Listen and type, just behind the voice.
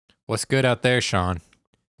What's good out there, Sean?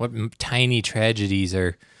 What tiny tragedies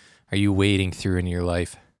are you wading through in your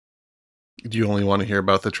life? Do you only want to hear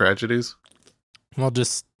about the tragedies? Well,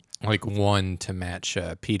 just like one to match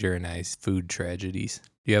Peter and I's food tragedies.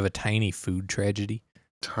 Do you have a tiny food tragedy?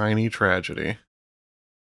 Tiny tragedy.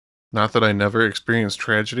 Not that I never experienced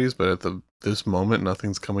tragedies, but at this moment,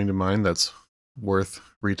 nothing's coming to mind that's worth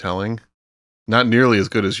retelling. Not nearly as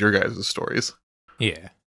good as your guys' stories. Yeah.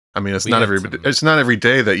 I mean, it's not every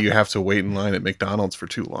day that you have to wait in line at McDonald's for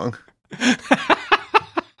too long.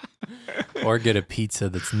 Or get a pizza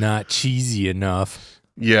that's not cheesy enough.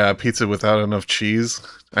 Yeah, pizza without enough cheese.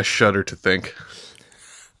 I shudder to think.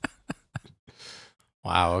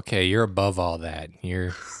 Wow, okay, you're above all that.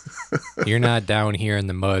 You're not down here in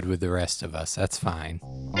the mud with the rest of us. That's fine.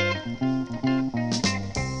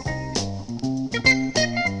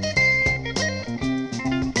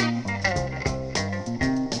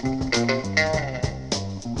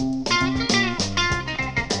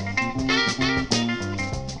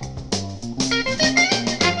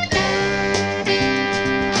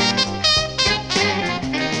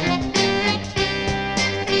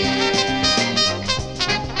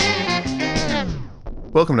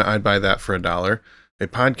 Welcome to I'd Buy That for $1, a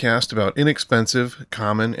podcast about inexpensive,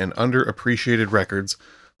 common, and underappreciated records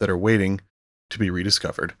that are waiting to be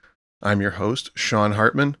rediscovered. I'm your host, Sean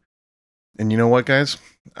Hartman. And you know what, guys?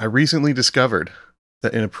 I recently discovered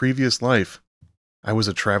that in a previous life, I was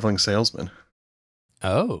a traveling salesman.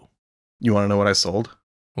 Oh. You want to know what I sold?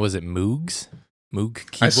 Was it Moogs? Moog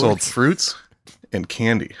keyboards? I sold fruits and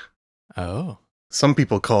candy. Oh. Some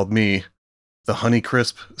people called me the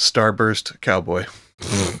Honeycrisp Starburst Cowboy.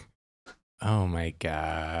 Oh my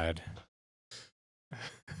God.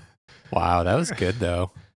 Wow, that was good though.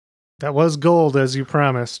 That was gold, as you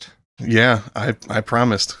promised. Yeah, I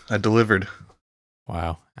promised. I delivered.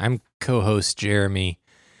 Wow. I'm co-host Jeremy,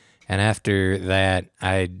 and after that,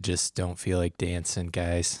 I just don't feel like dancing,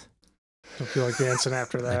 guys. Don't feel like dancing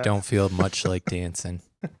after that. I don't feel much like dancing.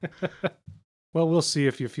 Well, we'll see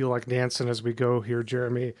if you feel like dancing as we go here,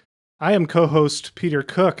 Jeremy. I am co-host Peter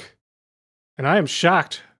Cook, and I am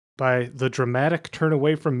shocked by the dramatic turn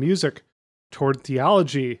away from music toward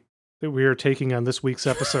theology that we are taking on this week's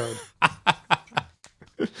episode.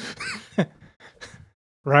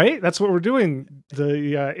 Right? That's what we're doing.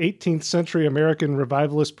 The 18th century American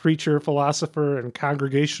revivalist preacher, philosopher, and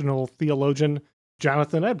congregational theologian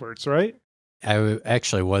Jonathan Edwards, right? I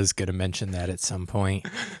actually was going to mention that at some point.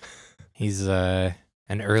 He's an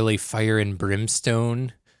early fire and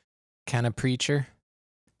brimstone kind of preacher.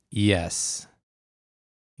 Yes,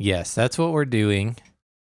 that's what we're doing.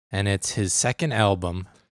 And it's his second album,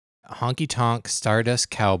 Honky Tonk Stardust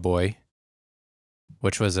Cowboy,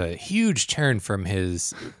 which was a huge turn from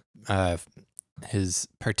his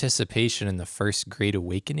participation in the First Great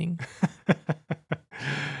Awakening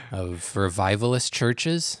of revivalist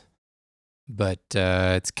churches. But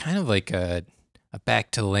it's kind of like a back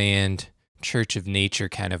to land, Church of Nature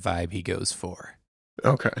kind of vibe he goes for.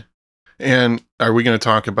 Okay. And are we going to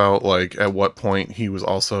talk about, like, at what point he was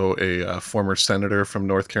also a former senator from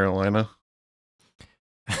North Carolina?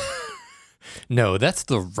 No, that's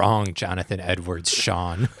the wrong Jonathan Edwards,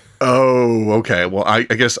 Sean. Oh, okay. Well, I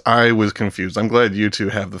guess I was confused. I'm glad you two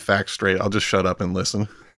have the facts straight. I'll just shut up and listen.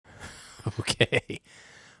 Okay.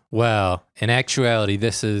 Well, in actuality,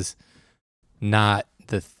 this is not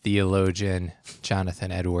the theologian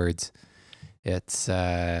Jonathan Edwards. It's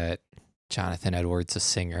Jonathan Edwards, a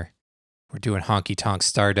singer. We're doing Honky Tonk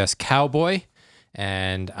Stardust Cowboy,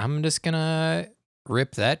 and I'm just going to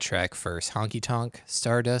rip that track first. Honky Tonk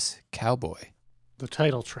Stardust Cowboy. The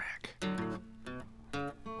title track.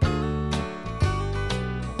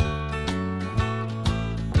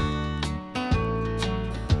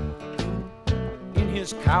 In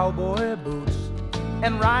his cowboy boots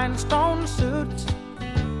and rhinestone suits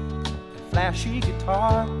and flashy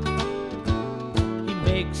guitar, he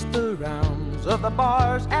makes the rounds of the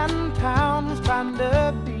bars and towns trying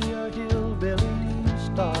to be a hillbilly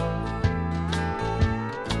star.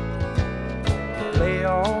 He'll play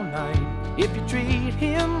all night if you treat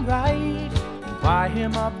him right, buy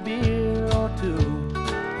him a beer or two.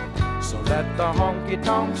 So let the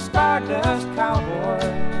honky-tonk Stardust Cowboy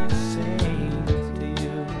sing to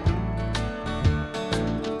you.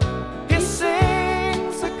 He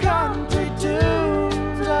sings the country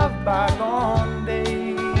tunes of bygone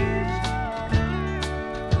days,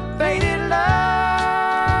 faded love,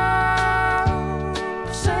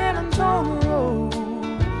 San Antonio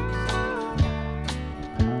Rose,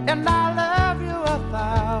 and I love you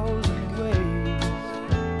 1,000 ways.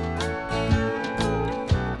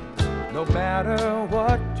 No matter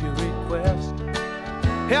what you request,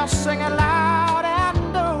 He'll sing it loud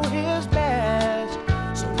and do his best.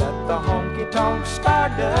 So let the honky-tonk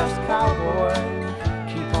Stardust Cowboy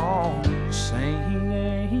keep on singing.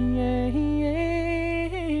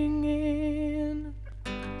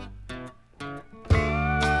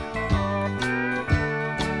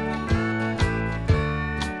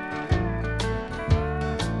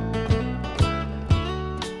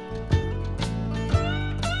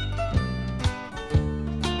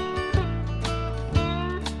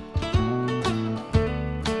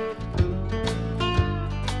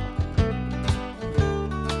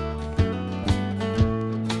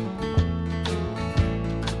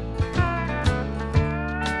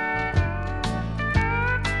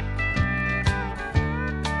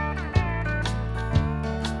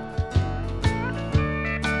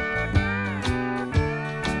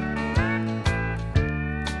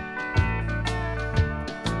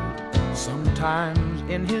 Sometimes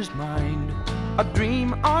in his mind a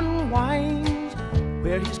dream unwinds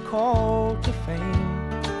where he's called to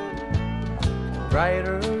fame.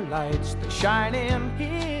 Brighter lights that shine in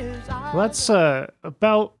his eyes. Well, that's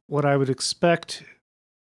about what I would expect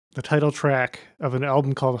the title track of an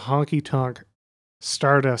album called Honky Tonk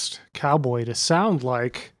Stardust Cowboy to sound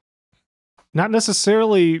like. Not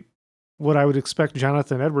necessarily what I would expect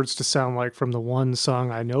Jonathan Edwards to sound like from the one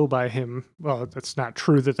song I know by him. Well, that's not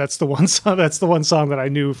true that that's the one song. That's the one song that I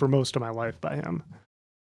knew for most of my life by him.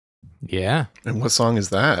 Yeah. And what song is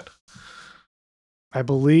that? I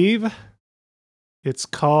believe it's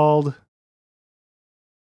called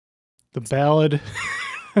The Ballad.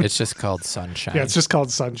 It's just called Sunshine. Yeah, it's just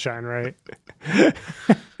called Sunshine, right?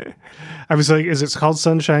 I was like, is it called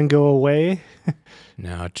Sunshine Go Away?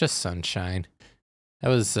 No, just Sunshine. That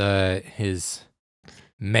was his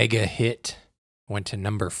mega hit. Went to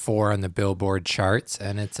number 4 on the Billboard charts,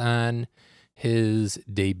 and it's on his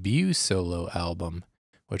debut solo album,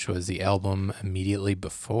 which was the album immediately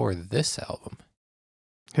before this album.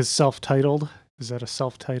 His self-titled? Is that a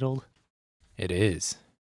self-titled? It is.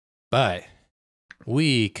 But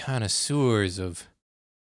we connoisseurs of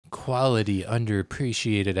quality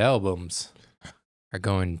underappreciated albums are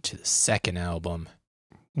going to the second album.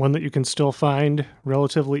 One that you can still find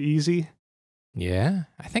relatively easy? Yeah,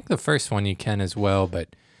 I think the first one you can as well,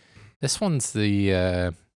 but this one's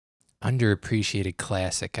the underappreciated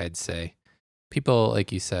classic, I'd say. People,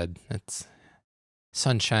 like you said,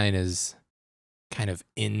 Sunshine is kind of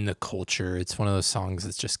in the culture. It's one of those songs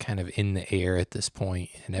that's just kind of in the air at this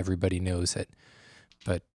point, and everybody knows it.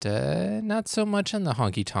 But not so much on the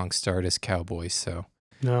Honky Tonk Stardust Cowboys, so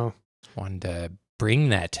No. wanted to bring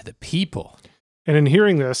that to the people. And in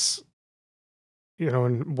hearing this,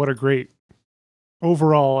 and what a great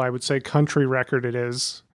overall, I would say, country record it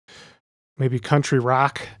is, maybe country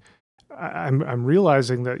rock, I'm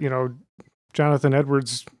realizing that, Jonathan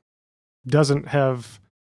Edwards doesn't have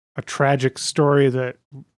a tragic story that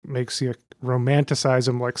makes you romanticize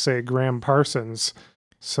him like, say, Graham Parsons.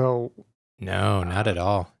 So No, not at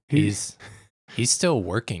all. He's still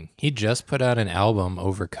working. He just put out an album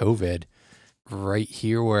over COVID, Right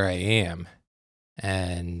Here Where I Am.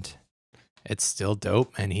 And it's still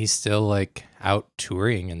dope, and he's still like out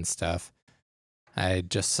touring and stuff. I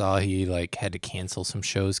just saw he like had to cancel some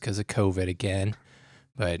shows because of COVID again,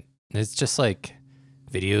 but it's just like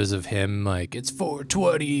videos of him like it's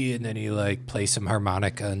 420, and then he like plays some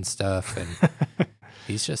harmonica and stuff, and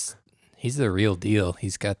he's the real deal.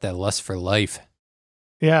 He's got that lust for life.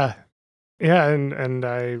 Yeah, and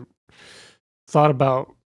I thought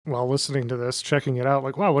about, while listening to this, checking it out,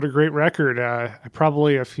 like, wow, what a great record. I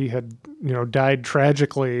probably, if he had, died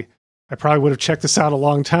tragically, I probably would have checked this out a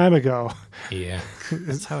long time ago. Yeah,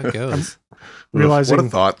 that's how it goes. Realizing, what a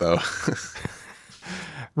thought, though.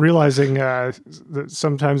 realizing that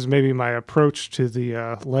sometimes maybe my approach to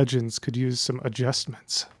the legends could use some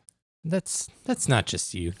adjustments. That's not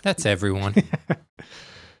just you. That's everyone.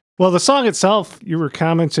 Well, the song itself, you were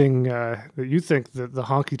commenting that you think that the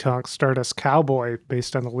Honky Tonk Stardust Cowboy,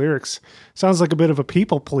 based on the lyrics, sounds like a bit of a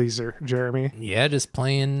people pleaser, Jeremy. Yeah, just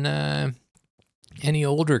playing any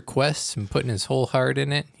old requests and putting his whole heart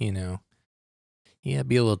in it, Yeah,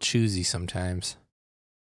 be a little choosy sometimes.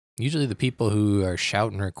 Usually the people who are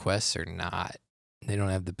shouting requests are not. They don't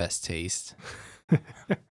have the best taste.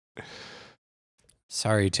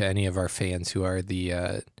 Sorry to any of our fans who are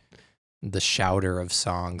the shouter of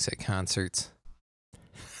songs at concerts.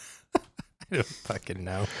 I don't fucking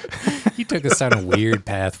know. You took us on a weird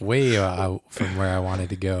path way out from where I wanted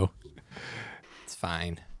to go. It's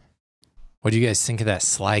fine. What do you guys think of that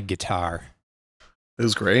slide guitar? It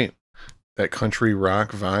was great. That country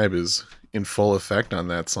rock vibe is in full effect on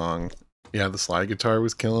that song. Yeah, the slide guitar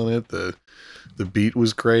was killing it. The beat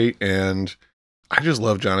was great, and I just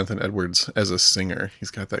love Jonathan Edwards as a singer.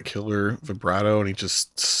 He's got that killer vibrato, and he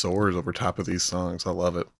just soars over top of these songs. I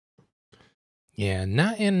love it. Yeah,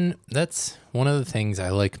 that's one of the things I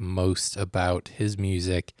like most about his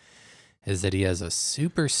music is that he has a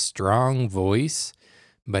super strong voice,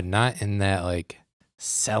 but not in that like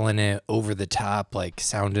selling it over the top, like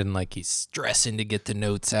sounding like he's stressing to get the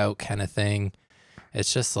notes out kind of thing.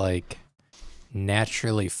 It's just like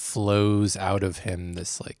naturally flows out of him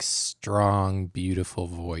this like strong, beautiful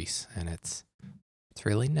voice, and it's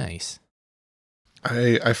really nice.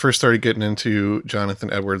 I first started getting into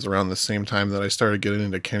Jonathan Edwards around the same time that I started getting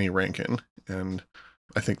into Kenny Rankin, and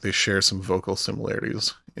I think they share some vocal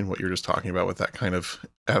similarities in what you're just talking about with that kind of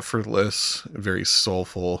effortless, very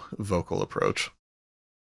soulful vocal approach.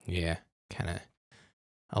 Yeah, kind of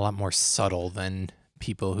a lot more subtle than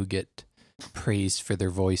people who get praised for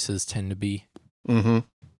their voices tend to be. Mm-hmm.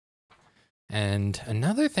 And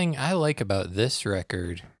another thing I like about this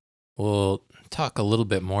record, we'll talk a little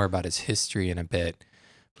bit more about his history in a bit,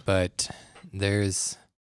 but there's,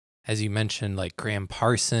 as you mentioned, like Graham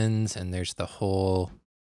Parsons, and there's the whole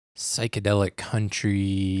psychedelic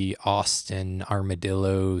country, Austin,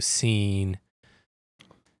 Armadillo scene.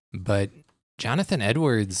 But Jonathan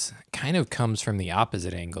Edwards kind of comes from the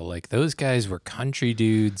opposite angle. Like those guys were country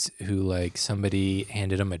dudes who like somebody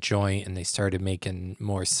handed them a joint and they started making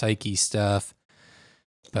more psyche stuff.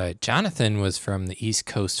 But Jonathan was from the East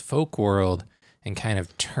Coast folk world and kind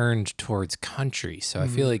of turned towards country. So I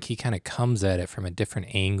feel like he kind of comes at it from a different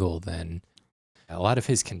angle than a lot of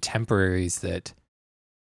his contemporaries that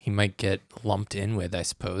he might get lumped in with, I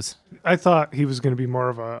suppose. I thought he was going to be more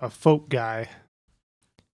of a folk guy.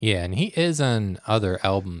 Yeah, and he is on other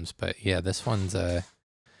albums, but yeah, this one's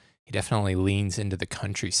he definitely leans into the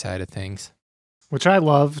country side of things, which I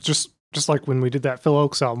love. Just like when we did that Phil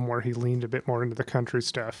Oakes album where he leaned a bit more into the country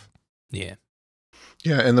stuff. Yeah.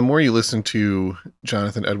 Yeah, and the more you listen to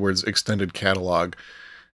Jonathan Edwards' extended catalog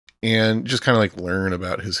and just kind of like learn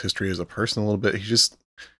about his history as a person a little bit,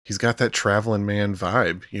 he's got that traveling man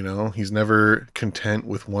vibe, you know? He's never content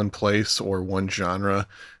with one place or one genre.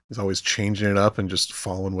 He's always changing it up and just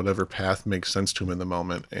following whatever path makes sense to him in the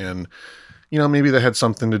moment. And, you know, maybe that had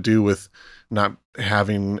something to do with not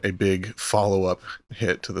having a big follow-up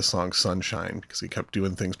hit to the song Sunshine, because he kept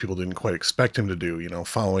doing things people didn't quite expect him to do, you know,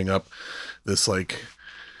 following up this like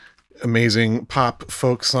amazing pop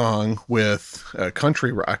folk song with a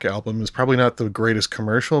country rock album is probably not the greatest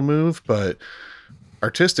commercial move, but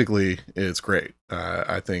artistically it's great.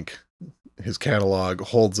 I think his catalog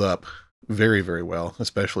holds up very, very well,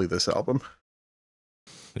 especially this album.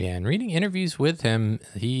 Yeah, and reading interviews with him,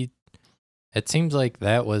 it seems like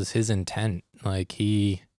that was his intent. Like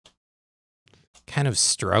he kind of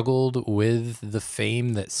struggled with the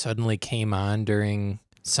fame that suddenly came on during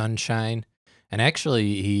Sunshine. And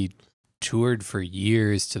actually he toured for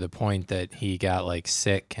years to the point that he got like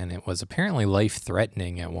sick, and it was apparently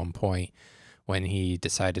life-threatening at one point when he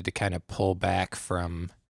decided to kind of pull back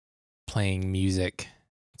from playing music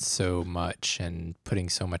so much and putting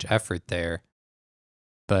so much effort there.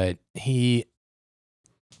 But he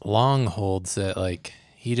long holds that like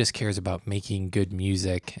he just cares about making good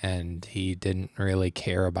music, and he didn't really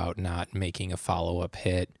care about not making a follow-up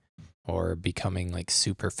hit or becoming like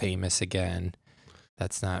super famous again.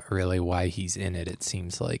 That's not really why he's in it, it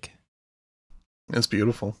seems like. It's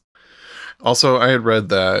beautiful. Also, I had read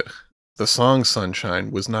that the song Sunshine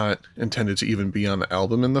was not intended to even be on the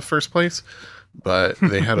album in the first place, but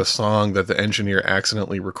they had a song that the engineer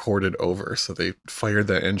accidentally recorded over. So they fired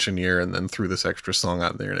that engineer and then threw this extra song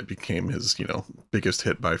out there, and it became his, you know, biggest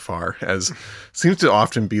hit by far, as seems to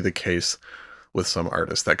often be the case with some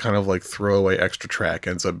artists. That kind of like throwaway extra track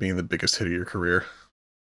ends up being the biggest hit of your career.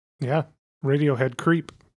 Yeah. Radiohead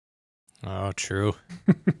Creep. Oh, true.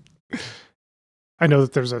 I know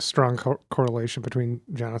that there's a strong correlation between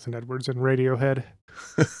Jonathan Edwards and Radiohead.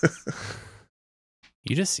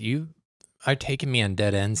 You are taking me on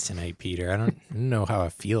dead ends tonight, Peter. I don't know how I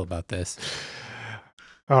feel about this.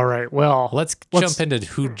 All right, well, let's jump into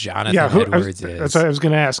who Jonathan Edwards is. That's what I was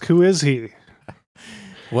going to ask. Who is he?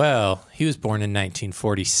 Well, he was born in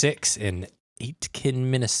 1946 in Aitkin,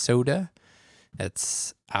 Minnesota.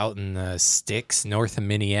 That's out in the sticks north of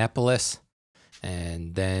Minneapolis.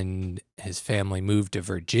 And then his family moved to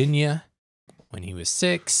Virginia when he was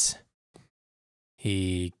 6.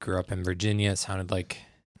 He grew up in Virginia. It sounded like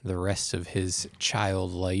the rest of his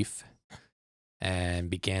child life, and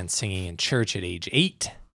began singing in church at age 8.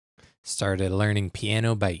 Started learning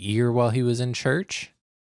piano by ear while he was in church.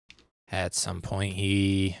 At some point,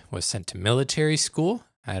 he was sent to military school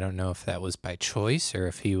I don't know if that was by choice or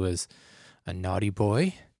if he was a naughty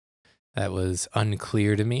boy. That was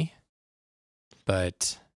unclear to me.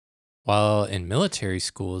 But while in military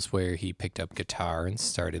school is where he picked up guitar and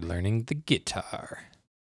started learning the guitar.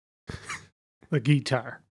 The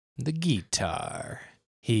guitar. The guitar.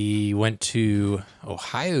 He went to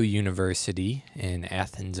Ohio University in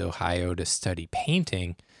Athens, Ohio to study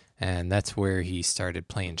painting, and that's where he started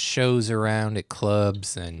playing shows around at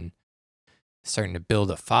clubs and starting to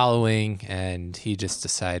build a following, and he just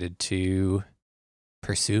decided to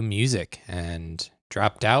pursue music and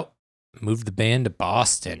dropped out, moved the band to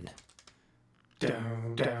Boston.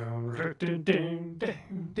 Down, down, down, down,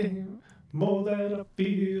 down, down, more than a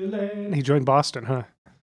feeling. He joined Boston, huh?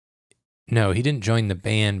 No, he didn't join the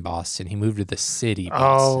band Boston. He moved to the city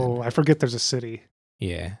Boston. Oh, I forget there's a city.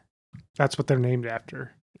 Yeah. That's what they're named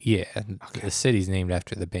after. Yeah. Okay. The city's named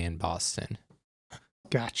after the band Boston.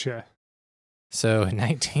 Gotcha. So in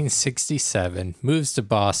 1967, moves to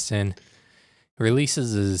Boston,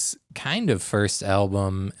 releases his kind of first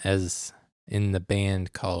album as in the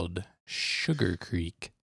band called Sugar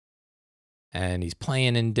Creek. And he's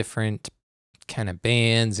playing in different kind of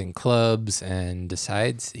bands and clubs and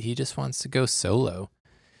decides he just wants to go solo.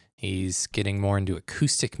 He's getting more into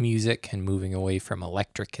acoustic music and moving away from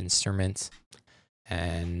electric instruments.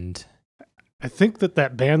 And I think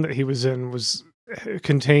that band that he was in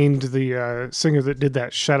contained the singer that did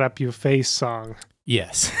that "Shut Up You Face" song.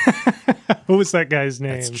 yes, What was that guy's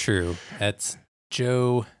name? that's true. That's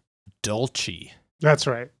Joe Dolce, That's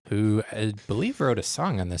right. who I believe wrote a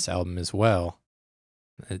song on this album as well.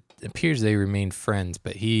 It appears they remained friends,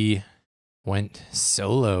 but he went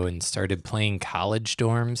solo and started playing college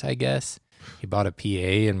dorms, I guess. He bought a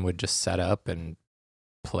PA and would just set up and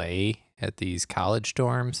play at these college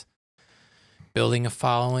dorms, building a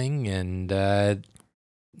following, and then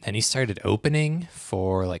he started opening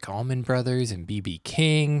for like Allman Brothers and B.B.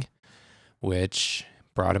 King, which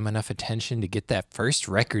brought him enough attention to get that first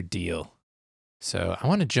record deal. So I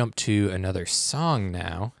want to jump to another song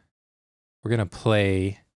now. We're going to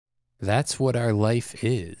play That's What Our Life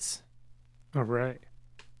Is. All right.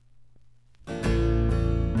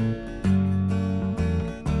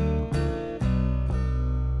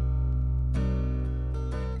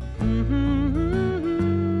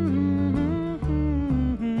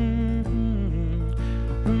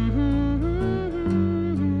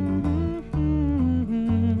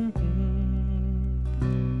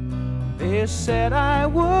 They said I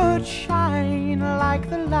would shine like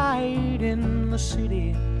the light in the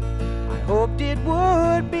city. I hoped it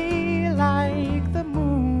would be like the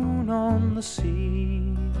moon on the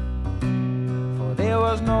sea. For there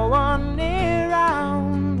was no one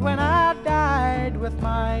around when I died with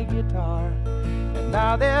my guitar. And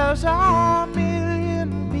now there's a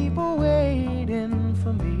million people waiting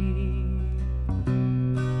for me.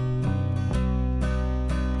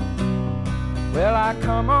 Well, I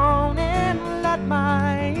come on and let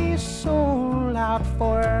my soul out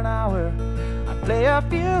for an hour. I play a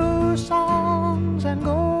few songs and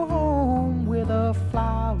go home with a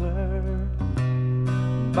flower.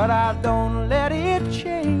 But I don't let it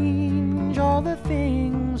change all the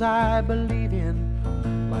things I believe in,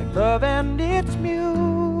 like love and its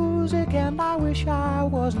music, and I wish I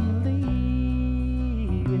wasn't leaving.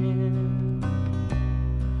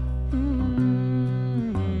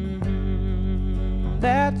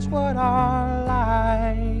 That's what our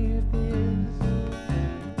life is.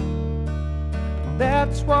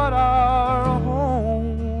 That's what our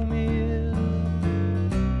home is.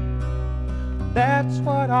 That's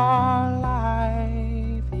what our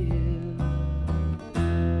life is.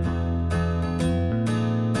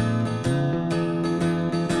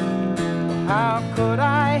 How could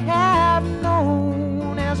I have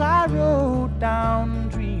known as I wrote down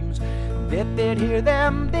dreams that they'd hear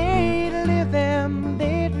them, they'd live them,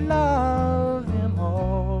 they'd love them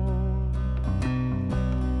all.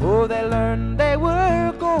 Oh, they learned they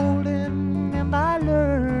were golden, and I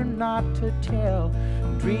learned not to tell.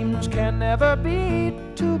 Dreams can never be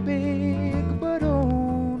too big, but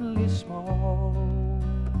only small.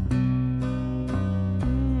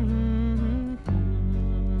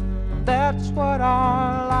 That's what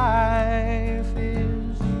our life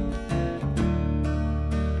is.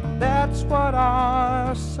 That's what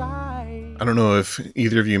our sight. I don't know if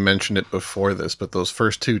either of you mentioned it before this, but those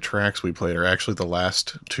first two tracks we played are actually the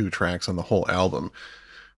last two tracks on the whole album,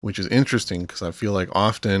 which is interesting because I feel like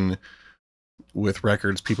often with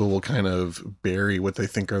records, people will kind of bury what they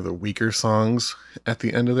think are the weaker songs at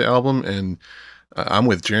the end of the album. And I'm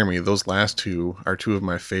with Jeremy. Those last two are two of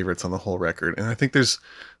my favorites on the whole record. And I think there's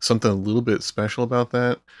something a little bit special about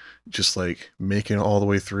that. Just like making it all the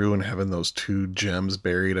way through and having those two gems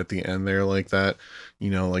buried at the end there like that.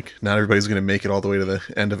 Like not everybody's going to make it all the way to the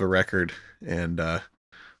end of a record and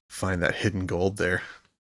find that hidden gold there.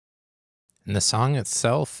 And the song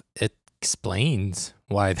itself, it explains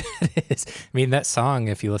why that is. I mean, that song,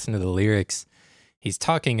 if you listen to the lyrics, he's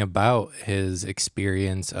talking about his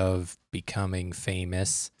experience of becoming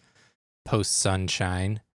famous post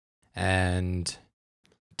Sunshine and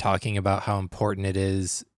talking about how important it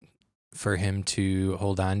is for him to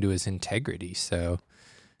hold on to his integrity. So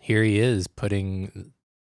here he is putting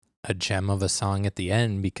a gem of a song at the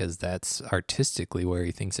end because that's artistically where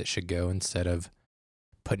he thinks it should go instead of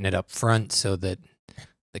putting it up front so that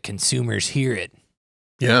the consumers hear it.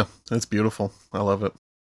 Yeah, that's beautiful. I love it.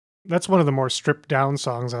 That's one of the more stripped down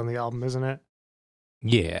songs on the album, isn't it?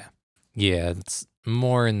 Yeah. Yeah, it's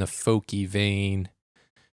more in the folky vein.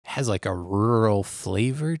 Has like a rural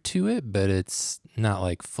flavor to it, but it's not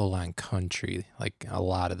like full on country like a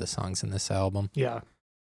lot of the songs in this album. Yeah.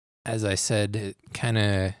 As I said, it kind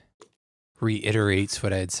of reiterates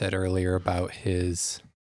what I had said earlier about the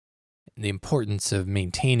importance of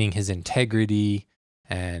maintaining his integrity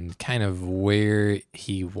and kind of where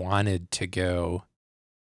he wanted to go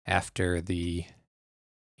after the,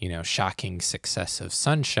 shocking success of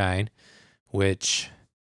Sunshine, which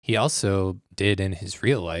he also did in his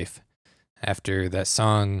real life. After that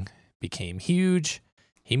song became huge,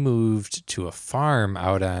 he moved to a farm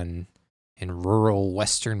out in rural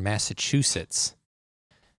western Massachusetts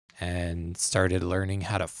and started learning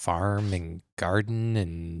how to farm and garden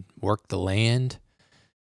and work the land.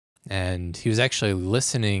 And he was actually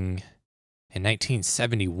listening in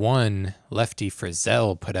 1971. Lefty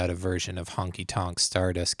Frizzell put out a version of Honky Tonk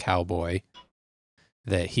Stardust Cowboy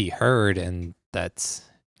that he heard, and that's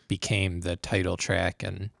became the title track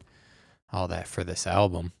and all that for this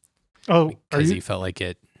album. Oh, because he felt like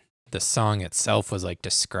the song itself was like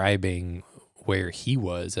describing where he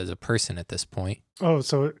was as a person at this point. Oh,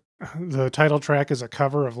 so the title track is a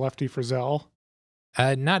cover of Lefty Frizzell?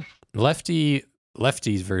 Not Lefty.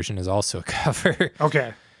 Lefty's version is also a cover.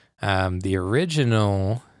 Okay. The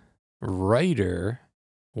original writer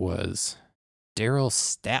was Daryl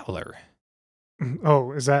Statler.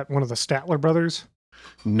 Oh, is that one of the Statler brothers?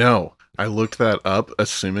 No, I looked that up,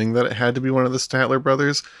 assuming that it had to be one of the Statler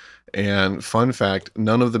brothers. And fun fact,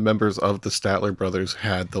 none of the members of the Statler brothers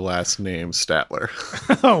had the last name Statler.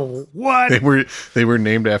 Oh, what? They were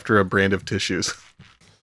named after a brand of tissues.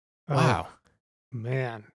 Wow. Oh,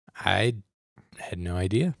 man. I had no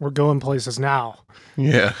idea. We're going places now.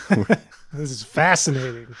 Yeah. This is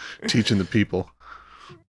fascinating. Teaching the people.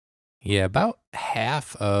 Yeah, about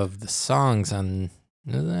half of the songs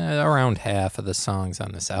around half of the songs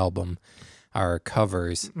on this album are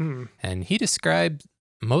covers. Mm. And he described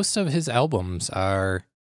most of his albums have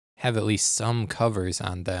at least some covers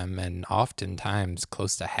on them, and oftentimes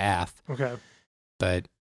close to half. Okay. But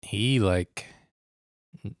he I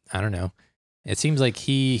don't know. It seems like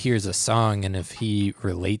he hears a song, and if he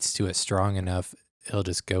relates to it strong enough, he'll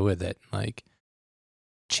just go with it, like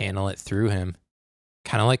channel it through him.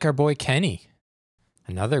 Kind of like our boy Kenny.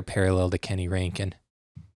 Another parallel to Kenny Rankin.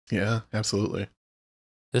 Yeah, absolutely.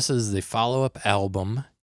 This is the follow-up album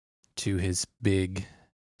to his big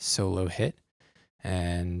solo hit.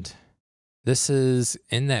 And this is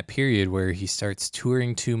in that period where he starts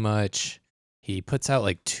touring too much. He puts out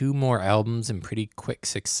like 2 more albums in pretty quick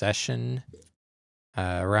succession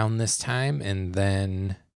around this time, and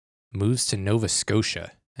then moves to Nova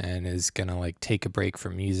Scotia and is going to like take a break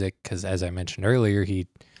from music because, as I mentioned earlier, he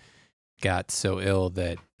got so ill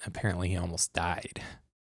that apparently he almost died.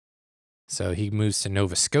 So he moves to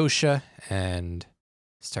Nova Scotia and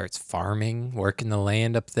starts farming, working the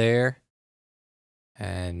land up there,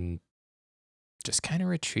 and just kind of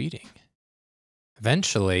retreating.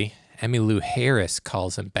 Eventually, Emmylou Harris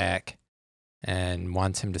calls him back and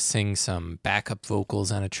wants him to sing some backup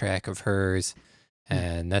vocals on a track of hers.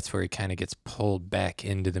 And that's where he kind of gets pulled back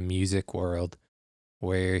into the music world,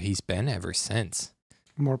 where he's been ever since.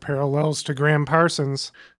 More parallels to Graham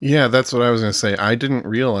Parsons. Yeah, that's what I was going to say. I didn't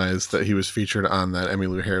realize that he was featured on that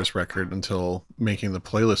Emmylou Harris record until making the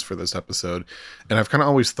playlist for this episode. And I've kind of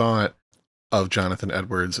always thought of Jonathan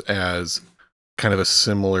Edwards as kind of a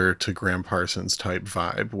similar to Graham Parsons type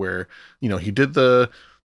vibe, where, he did the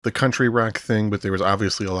country rock thing, but there was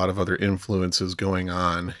obviously a lot of other influences going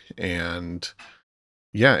on. And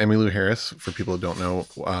yeah, Emmylou Harris, for people who don't know,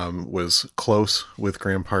 was close with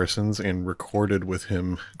Graham Parsons and recorded with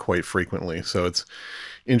him quite frequently. So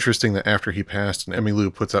interesting that after he passed and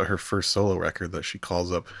Emmylou puts out her first solo record that she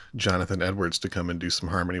calls up Jonathan Edwards to come and do some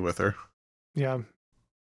harmony with her. Yeah.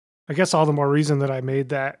 I guess all the more reason that I made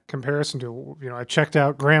that comparison to, I checked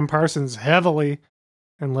out Graham Parsons heavily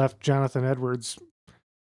and left Jonathan Edwards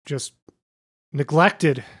just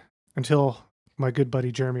neglected until my good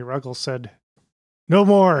buddy Jeremy Ruggles said, "No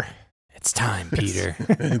more." It's time, Peter.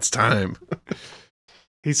 It's time.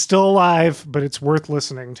 He's still alive, but it's worth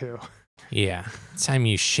listening to. Yeah. It's time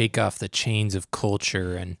you shake off the chains of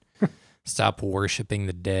culture and stop worshiping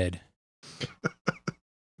the dead.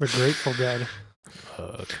 The Grateful Dead.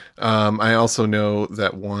 I also know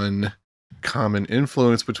that one common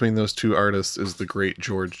influence between those two artists is the great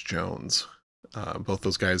George Jones. Both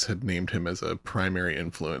those guys had named him as a primary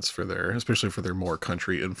influence especially for their more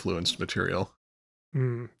country influenced material.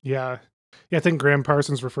 Yeah. I think Graham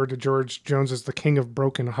Parsons referred to George Jones as the king of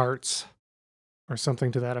broken hearts or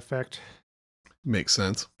something to that effect. Makes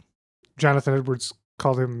sense. Jonathan Edwards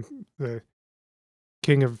called him the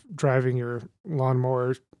king of driving your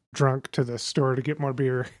lawnmower drunk to the store to get more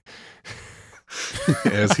beer.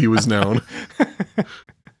 As he was known.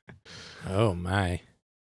 Oh, my.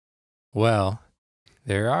 Well,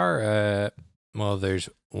 there's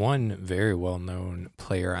one very well-known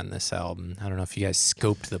player on this album. I don't know if you guys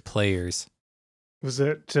scoped the players. Was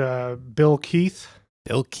it Bill Keith?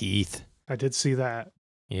 Bill Keith. I did see that.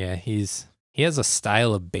 Yeah, he has a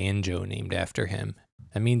style of banjo named after him.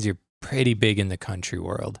 That means you're pretty big in the country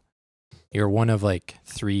world. You're one of like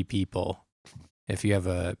 3 people if you have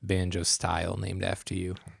a banjo style named after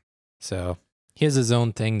you. So he has his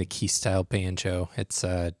own thing, the Keith style banjo. It's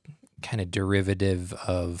a kind of derivative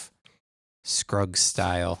of Scruggs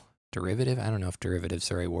style. Derivative? I don't know if derivative's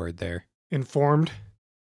the right word there. Informed?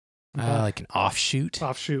 Like an offshoot?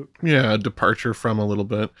 Offshoot. Yeah, a departure from a little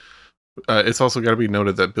bit. It's also got to be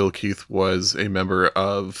noted that Bill Keith was a member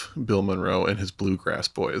of Bill Monroe and his Bluegrass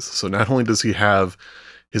Boys. So not only does he have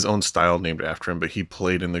his own style named after him, but he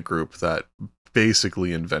played in the group that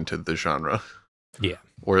basically invented the genre. Yeah.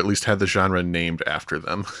 Or at least had the genre named after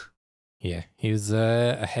them. Yeah, he was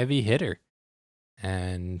a heavy hitter.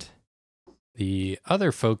 And the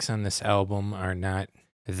other folks on this album are not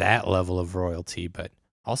that level of royalty, but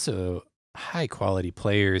also high-quality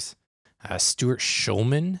players. Stuart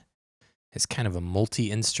Shulman is kind of a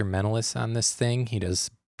multi-instrumentalist on this thing. He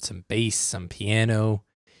does some bass, some piano.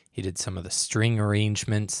 He did some of the string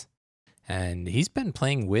arrangements. And he's been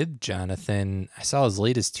playing with Jonathan. I saw as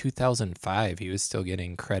late as 2005. He was still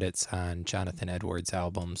getting credits on Jonathan Edwards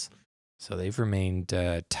albums. So they've remained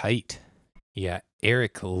tight. You got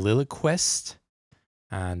Eric Lilliquist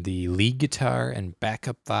on the lead guitar and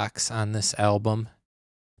backup Vox on this album.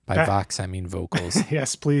 By Vox, I mean vocals.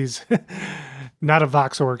 Yes, please. Not a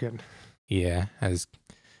Vox organ. Yeah, I was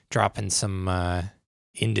dropping some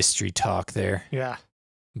industry talk there. Yeah.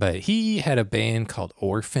 But he had a band called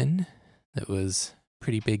Orphan that was a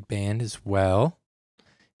pretty big band as well.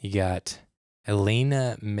 You got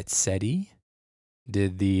Elena Mitzetti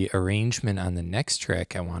did the arrangement on the next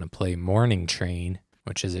track I want to play, Morning Train,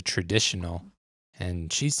 which is a traditional.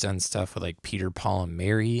 And she's done stuff with like Peter, Paul, and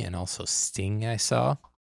Mary, and also Sting, I saw.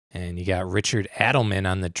 And you got Richard Adelman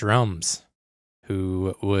on the drums,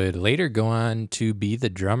 who would later go on to be the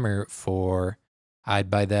drummer for I'd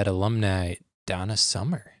Buy That alumni, Donna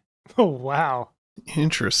Summer. Oh, wow.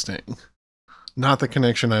 Interesting. Not the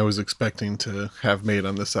connection I was expecting to have made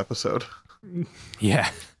on this episode. Yeah,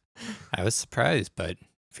 I was surprised, but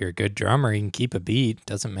if you're a good drummer, you can keep a beat.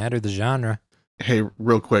 Doesn't matter the genre. Hey,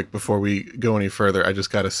 real quick, before we go any further, I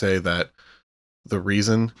just got to say that the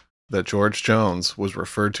reason that George Jones was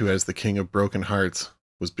referred to as the King of Broken Hearts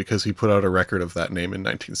was because he put out a record of that name in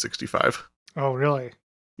 1965. Oh, really?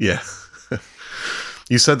 Yeah.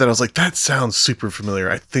 You said that, I was like, that sounds super familiar.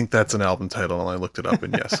 I think that's an album title, and I looked it up,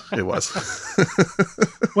 and yes, it was.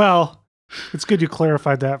 Well, it's good you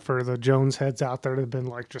clarified that for the Jones heads out there that have been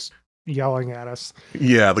like just yelling at us.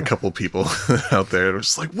 Yeah, the couple people out there are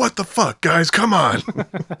just like, what the fuck, guys? Come on.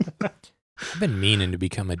 I've been meaning to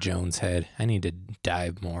become a Jones head. I need to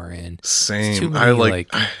dive more in. Same. Many,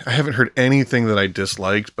 I haven't heard anything that I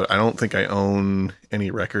disliked, but I don't think I own any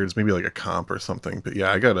records. Maybe like a comp or something. But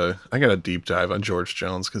yeah, I got a deep dive on George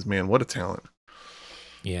Jones because, man, what a talent.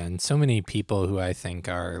 Yeah, and so many people who I think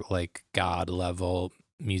are like God level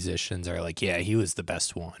musicians are like, yeah, he was the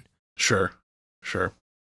best one. Sure.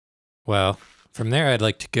 Well, from there, I'd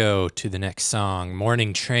like to go to the next song,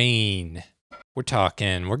 Morning Train.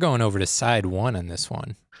 We're going over to side 1 on this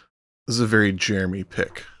one. This is a very Jeremy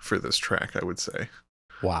pick for this track, I would say.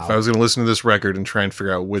 Wow. If I was going to listen to this record and try and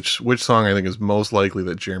figure out which song I think is most likely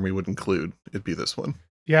that Jeremy would include, it'd be this one.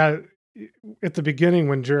 Yeah, at the beginning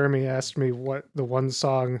when Jeremy asked me what the one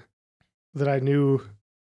song that I knew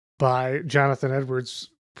by Jonathan Edwards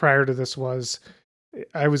prior to this was,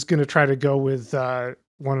 I was going to try to go with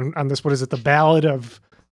one on this. What is it? The Ballad of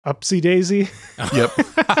Upsy Daisy. Yep.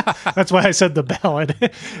 That's why I said the ballad.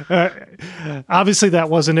 Obviously that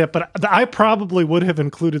wasn't it, but I probably would have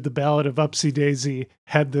included the Ballad of Upsy Daisy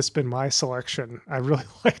had this been my selection. I really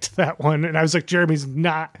liked that one. And I was like, Jeremy's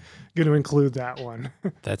not going to include that one.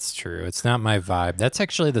 That's true. It's not my vibe. That's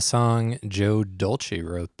actually the song Joe Dolce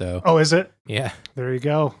wrote, though. Oh, is it? Yeah. There you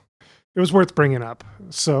go. It was worth bringing up.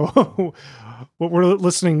 So what we're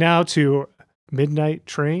listening now to, Midnight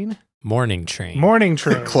Train? Morning Train. Morning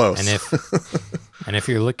Train. Close. And if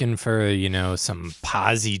you're looking for, some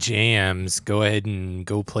posy jams, go ahead and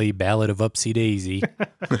go play Ballad of Upsy Daisy.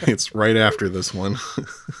 It's right after this one.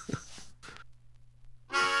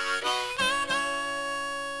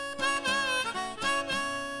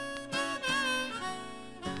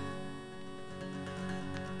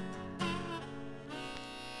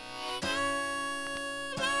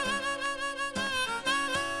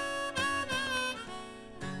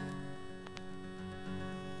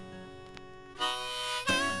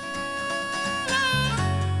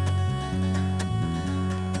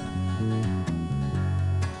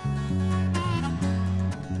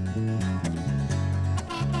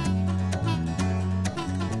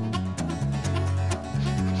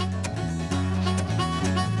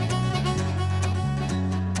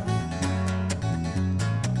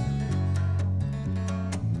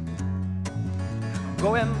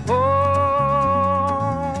 Going home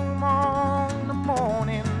on the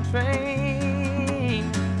morning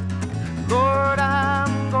train. Lord,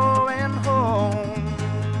 I'm going home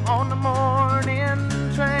on the morning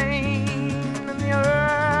train. In the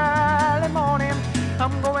early morning,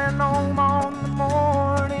 I'm going home on the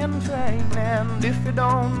morning train. And if you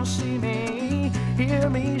don't see me, hear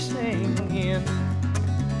me singing.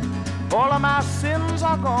 All of my sins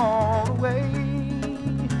are gone away.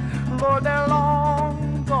 Lord, they're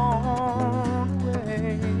long gone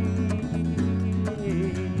away.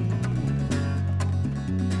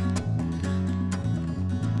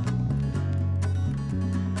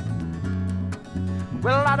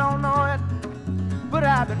 Well, I don't know it, but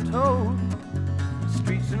I've been told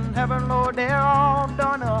streets in heaven, Lord, they're all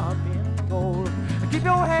done up in gold. Keep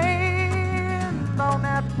your hand on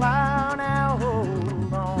that plow now,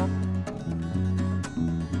 hold on.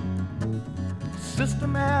 Sister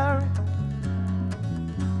Mary,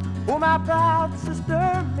 oh my proud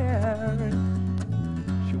sister Mary,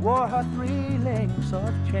 she wore her 3 links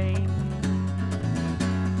of chain.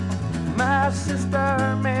 My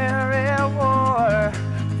sister Mary wore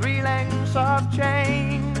 3 links of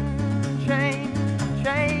chain,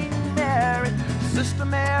 Mary. Sister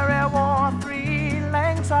Mary wore 3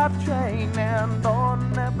 links of chain, and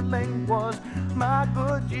on every link was my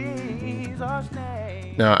good Jesus'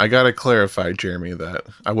 name. Now, I gotta clarify, Jeremy, that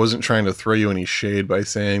I wasn't trying to throw you any shade by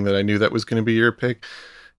saying that I knew that was going to be your pick.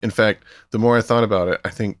 In fact, the more I thought about it, I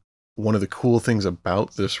think one of the cool things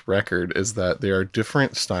about this record is that there are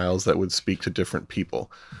different styles that would speak to different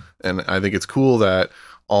people. And I think it's cool that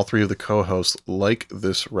all 3 of the co-hosts like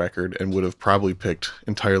this record and would have probably picked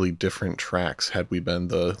entirely different tracks had we been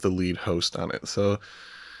the lead host on it. So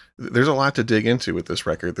there's a lot to dig into with this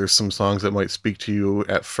record. There's some songs that might speak to you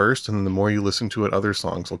at first, and then the more you listen to it, other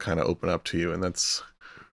songs will kind of open up to you. And that's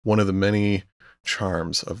one of the many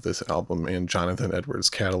charms of this album and Jonathan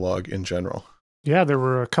Edwards' catalog in general. Yeah, there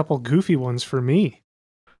were a couple goofy ones for me.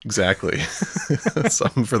 Exactly.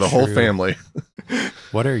 Something for the whole family.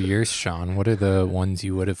 What are yours, Sean? What are the ones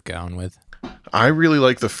you would have gone with? I really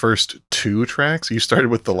like the first 2 tracks. You started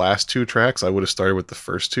with the last 2 tracks. I would have started with the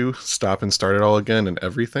first 2, Stop and Start It All Again and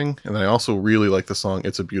Everything. And I also really like the song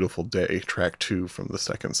It's a Beautiful Day, track 2 from the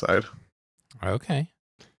second side. Okay.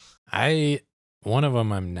 One of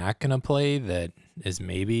them I'm not going to play that is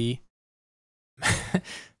maybe...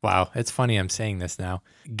 Wow, it's funny I'm saying this now.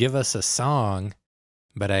 Give Us a Song,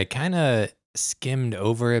 but I kind of skimmed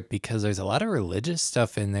over it because there's a lot of religious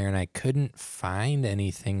stuff in there and I couldn't find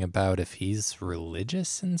anything about if he's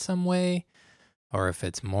religious in some way or if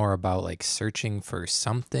it's more about like searching for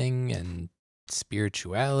something and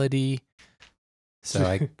spirituality. So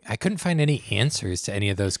I couldn't find any answers to any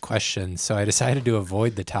of those questions, so I decided to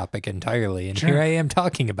avoid the topic entirely, and here I am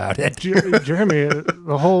talking about it. Jeremy,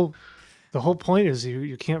 the whole point is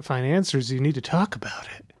you can't find answers. You need to talk about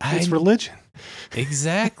it. It's religion.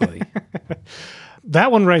 Exactly.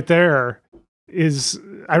 That one right there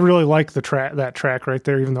I really like that track right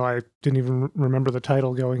there, even though I didn't even remember the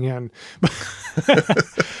title going in.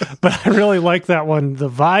 But I really like that one. The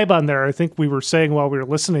vibe on there, I think we were saying while we were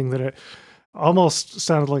listening that it almost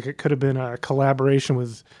sounded like it could have been a collaboration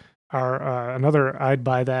with our another I'd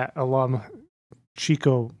Buy That alum,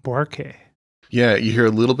 Chico Buarque. Yeah, you hear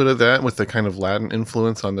a little bit of that with the kind of Latin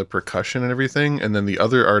influence on the percussion and everything. And then the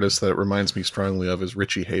other artist that it reminds me strongly of is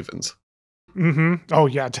Richie Havens. Mm-hmm. Oh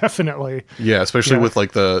yeah, definitely. Yeah, especially with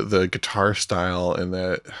like the guitar style and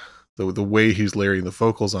the way he's layering the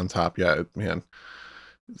vocals on top. Yeah, man,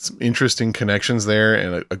 some interesting connections there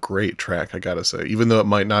and a great track, I gotta say. Even though it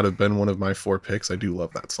might not have been one of my 4 picks, I do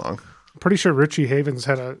love that song. Pretty sure Richie Havens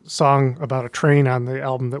had a song about a train on the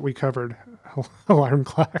album that we covered, Alarm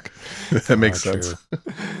Clock. That makes sense.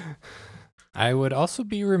 I would also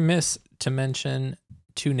be remiss to mention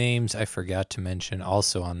 2 names I forgot to mention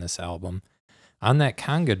also on this album. On that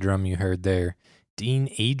conga drum you heard there, Dean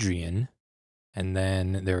Adrian, and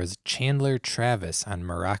then there was Chandler Travis on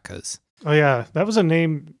maracas. Oh yeah, that was a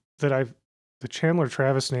name that the Chandler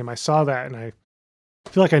Travis name. I saw that and I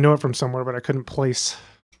feel like I know it from somewhere, but I couldn't place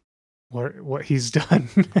what he's done.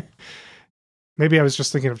 Maybe I was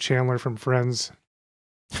just thinking of Chandler from Friends.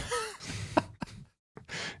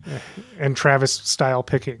 And Travis style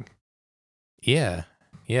picking. Yeah,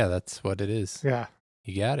 that's what it is. Yeah.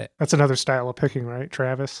 You got it. That's another style of picking, right?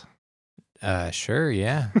 Travis? Sure,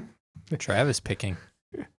 yeah. Travis picking.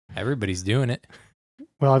 Everybody's doing it.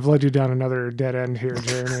 Well, I've led you down another dead end here,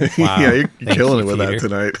 Jeremy. Wow. Yeah, you're Thank killing you, it with Peter. that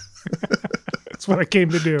tonight. That's what I came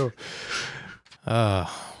to do.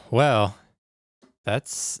 Well,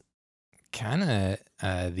 that's kind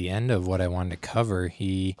of the end of what I wanted to cover.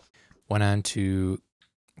 He went on to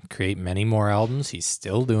create many more albums. He's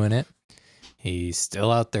still doing it. He's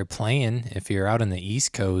still out there playing. If you're out on the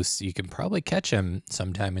East Coast, you can probably catch him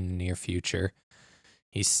sometime in the near future.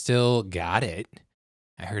 He's still got it.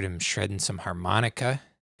 I heard him shredding some harmonica.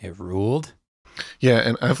 It ruled. Yeah,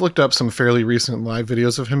 and I've looked up some fairly recent live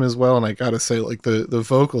videos of him as well, and I gotta say, like, the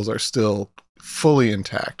vocals are still fully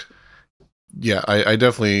intact. Yeah, I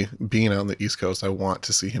definitely, being out on the East Coast, I want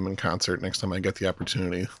to see him in concert next time I get the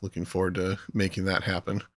opportunity. Looking forward to making that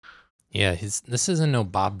happen. Yeah, this isn't no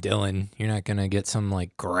Bob Dylan. You're not going to get some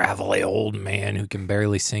like gravelly old man who can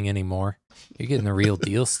barely sing anymore. You're getting the real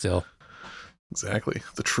deal still. Exactly.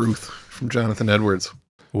 The truth from Jonathan Edwards.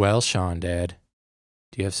 Well, Sean, Dad,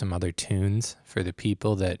 do you have some other tunes for the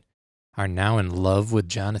people that are now in love with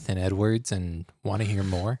Jonathan Edwards and want to hear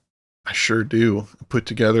more? I sure do. Put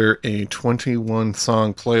together a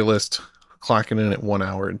 21-song playlist, clocking in at 1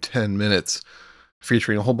 hour and 10 minutes,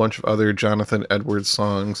 featuring a whole bunch of other Jonathan Edwards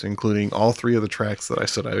songs, including all 3 of the tracks that I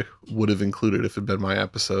said I would have included if it had been my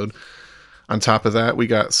episode. On top of that, we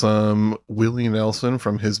got some Willie Nelson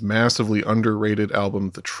from his massively underrated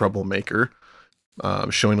album, The Troublemaker,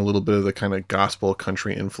 showing a little bit of the kind of gospel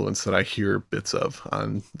country influence that I hear bits of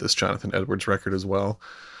on this Jonathan Edwards record as well.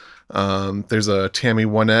 There's a Tammy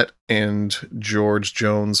Wynette and George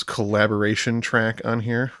Jones collaboration track on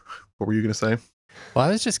here. What were you going to say? Well,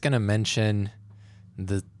 I was just going to mention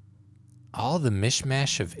all the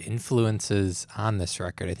mishmash of influences on this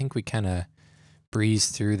record. I think we kind of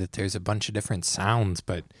breezed through that there's a bunch of different sounds,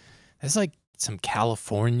 but there's like some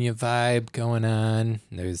California vibe going on.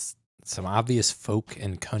 There's some obvious folk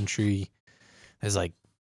and country. There's like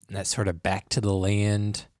that sort of back to the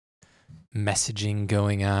land messaging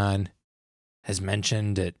going on. As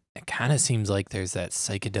mentioned, it kind of seems like there's that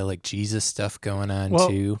psychedelic Jesus stuff going on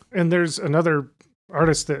too. And there's another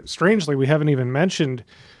artist that strangely we haven't even mentioned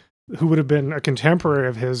who would have been a contemporary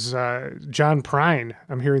of his, John Prine.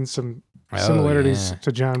 I'm hearing some similarities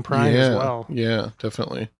to John Prine as well. Yeah,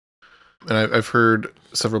 definitely. And I've heard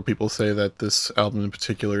several people say that this album in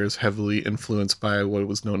particular is heavily influenced by what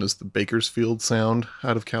was known as the Bakersfield sound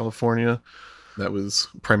out of California. That was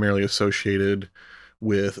primarily associated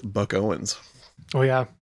with Buck Owens. Oh, yeah.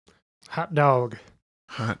 Hot dog.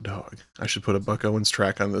 Hot dog. I should put a Buck Owens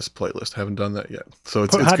track on this playlist. Haven't done that yet. So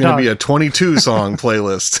it's going to be a 22-song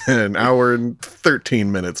playlist, an hour and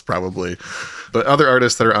 13 minutes probably. But other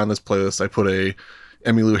artists that are on this playlist, I put a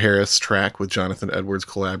Emmylou Harris track with Jonathan Edwards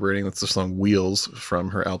collaborating. That's the song Wheels from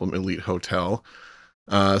her album Elite Hotel.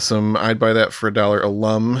 Some I'd Buy That for $1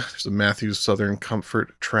 alum. There's a Matthews Southern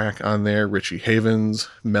Comfort track on there. Richie Havens,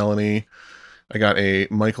 Melanie. I got a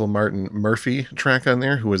Michael Martin Murphy track on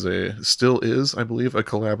there, who still is, I believe, a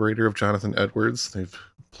collaborator of Jonathan Edwards. They've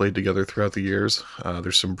played together throughout the years.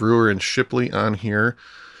 There's some Brewer and Shipley on here.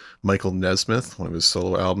 Michael Nesmith, one of his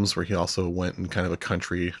solo albums where he also went in kind of a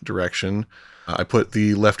country direction. I put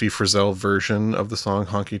the Lefty Frizzell version of the song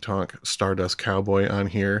Honky Tonk Stardust Cowboy on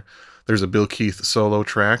here. There's a Bill Keith solo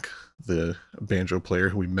track, the banjo player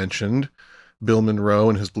who we mentioned, Bill Monroe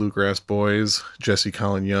and his Bluegrass Boys, Jesse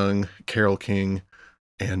Colin Young, Carole King,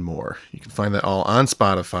 and more. You can find that all on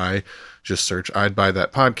Spotify. Just search I'd Buy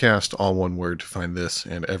That Podcast, all one word, to find this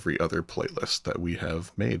and every other playlist that we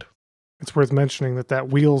have made. It's worth mentioning that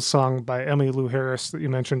Wheels song by Emmylou Harris that you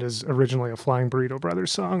mentioned is originally a Flying Burrito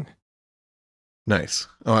Brothers song. Nice.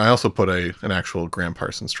 Oh, I also put an actual Graham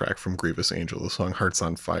Parsons track from Grievous Angel, the song Hearts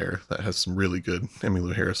on Fire, that has some really good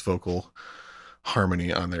Emmylou Harris vocal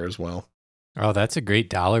harmony on there as well. Oh, that's a great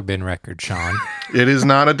Dollar Bin record, Sean. It is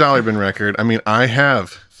not a Dollar Bin record. I mean, I have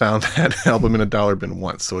found that album in a Dollar Bin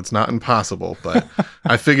once, so it's not impossible, but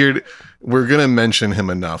I figured we're going to mention him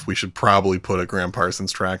enough. We should probably put a Graham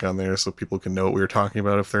Parsons track on there so people can know what we were talking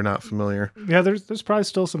about if they're not familiar. Yeah, there's probably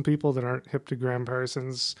still some people that aren't hip to Graham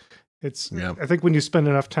Parsons. Yeah. I think when you spend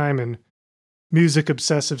enough time in music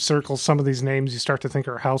obsessive circles, some of these names you start to think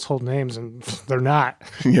are household names, and they're not.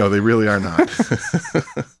 They really are not.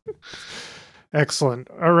 Excellent.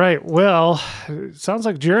 All right. Well, it sounds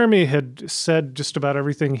like Jeremy had said just about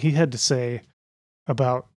everything he had to say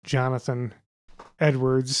about Jonathan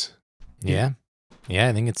Edwards. Yeah. Yeah,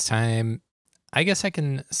 I think it's time. I guess I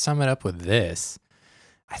can sum it up with this.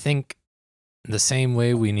 I think the same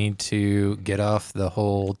way we need to get off the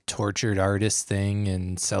whole tortured artist thing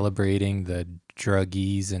and celebrating the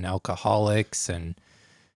druggies and alcoholics, and,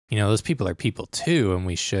 those people are people too, and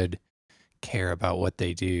we should care about what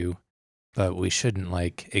they do. But we shouldn't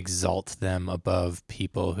exalt them above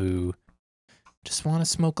people who just want to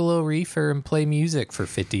smoke a little reefer and play music for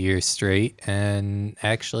 50 years straight and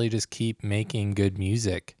actually just keep making good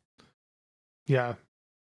music. Yeah.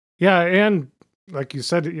 Yeah. And like you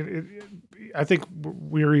said, I think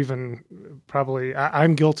we're even probably,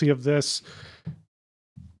 I'm guilty of this.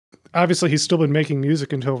 Obviously, he's still been making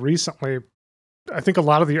music until recently. I think a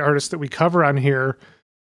lot of the artists that we cover on here,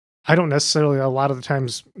 I don't necessarily a lot of the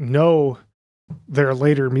times know their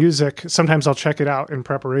later music. Sometimes I'll check it out in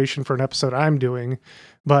preparation for an episode I'm doing,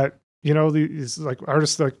 but these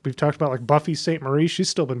artists like we've talked about, like Buffy St. Marie, she's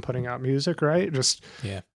still been putting out music, right? Just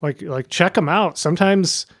like check them out.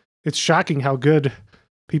 Sometimes it's shocking how good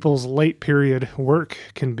people's late period work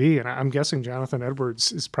can be. And I'm guessing Jonathan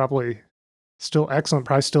Edwards is probably still excellent.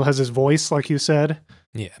 Probably still has his voice, like you said.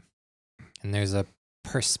 Yeah. And there's a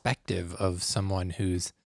perspective of someone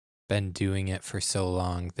who's been doing it for so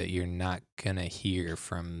long that you're not going to hear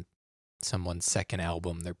from someone's second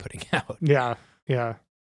album they're putting out. Yeah.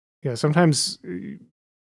 Sometimes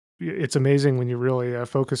it's amazing when you really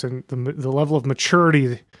focus on the level of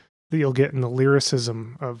maturity that you'll get in the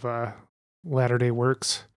lyricism of latter-day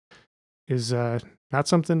works is not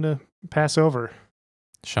something to pass over.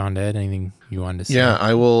 Sean, Ed, anything you wanted to say? Yeah,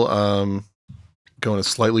 I will go in a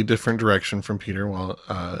slightly different direction from Peter. While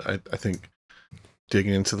I think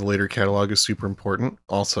digging into the later catalog is super important.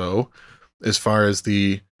 Also, as far as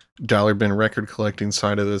the Dollar Bin record collecting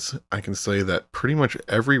side of this, I can say that pretty much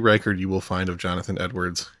every record you will find of Jonathan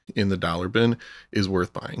Edwards in the Dollar Bin is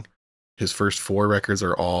worth buying. His first 4 records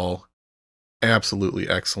are all absolutely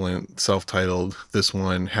excellent, self-titled. This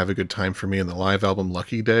one, Have a Good Time for Me, and the live album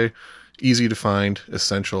Lucky Day, easy to find,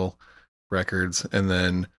 essential records. And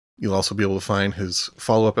then you'll also be able to find his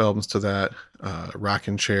follow-up albums to that,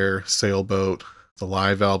 Rockin' Chair, Sailboat, the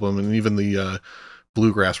live album, and even the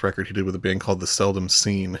bluegrass record he did with a band called The Seldom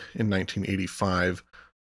Scene in 1985.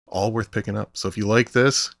 All worth picking up. So if you like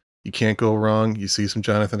this, you can't go wrong. You see some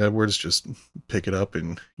Jonathan Edwards, just pick it up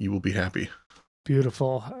and you will be happy.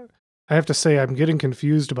 Beautiful. I have to say, I'm getting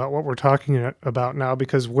confused about what we're talking about now,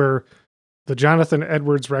 because where the Jonathan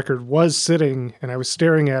Edwards record was sitting and I was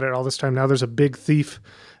staring at it all this time, now there's a Big Thief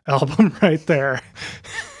album right there.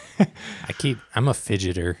 I'm a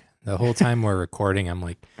fidgeter. The whole time we're recording, I'm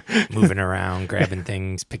moving around, grabbing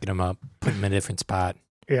things, picking them up, putting them in a different spot.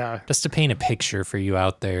 Yeah. Just to paint a picture for you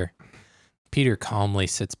out there. Peter calmly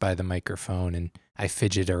sits by the microphone and I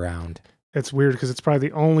fidget around. It's weird because it's probably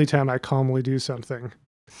the only time I calmly do something.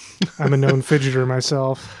 I'm a known fidgeter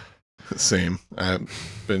myself. Same. I've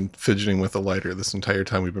been fidgeting with a lighter this entire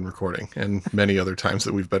time we've been recording, and many other times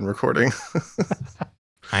that we've been recording.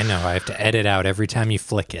 I know. I have to edit out every time you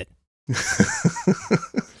flick it.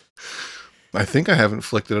 I think I haven't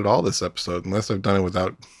flicked it at all this episode, unless I've done it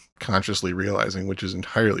without consciously realizing, which is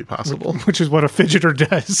entirely possible. Which is what a fidgeter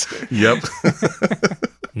does. Yep.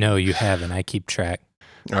 No, you haven't. I keep track.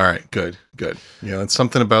 All right, good. Yeah, it's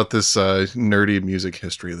something about this nerdy music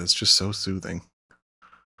history that's just so soothing.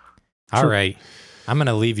 All right. I'm going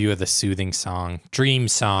to leave you with a soothing song. Dream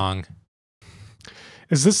Song.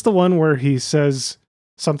 Is this the one where he says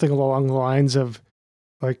something along the lines of,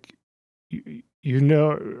 like,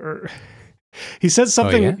 or he says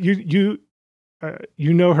something, yeah?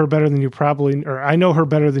 You know her better than you probably, or I know her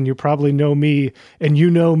better than you probably know me, and you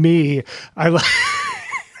know me. I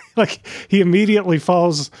like he immediately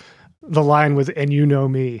follows the line with, and you know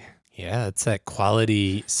me. Yeah, it's that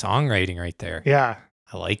quality songwriting right there. Yeah.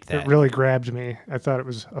 I like that. It really grabbed me. I thought it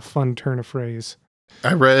was a fun turn of phrase.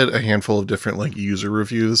 I read a handful of different like user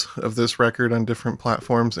reviews of this record on different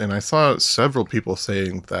platforms, and I saw several people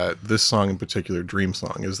saying that this song in particular, Dream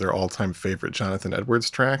Song, is their all-time favorite Jonathan Edwards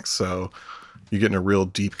track. So you're getting a real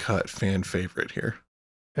deep cut fan favorite here.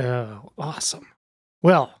 Oh, awesome.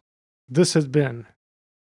 Well, this has been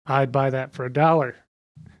I'd Buy That for $1.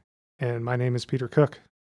 And my name is Peter Cook.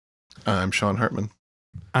 I'm Sean Hartman.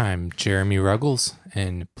 I'm Jeremy Ruggles,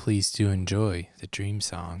 and please do enjoy the Dream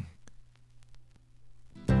Song.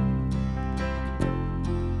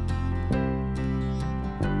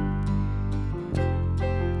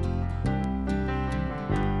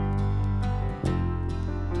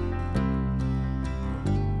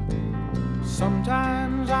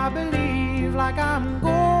 Sometimes I believe like I'm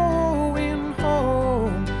going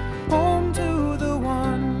home, home to the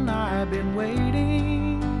one I've been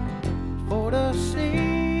waiting for to see.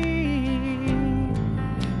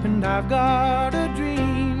 And I've got a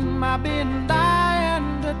dream I've been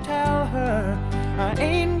dying to tell her. I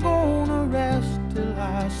ain't gonna rest till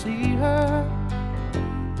I see her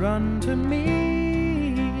run to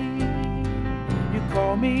me. You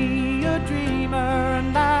call me a dreamer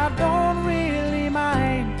and I don't really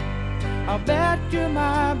mind. I'll bet you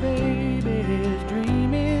my baby's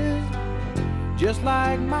dream is just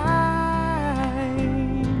like mine.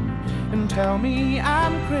 And tell me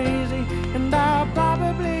I'm crazy and I'll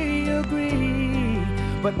probably agree,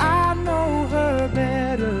 but I know her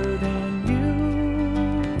better than you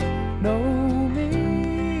know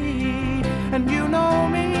me. And you know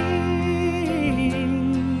me,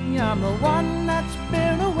 I'm the one that's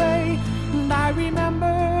been away, and I remember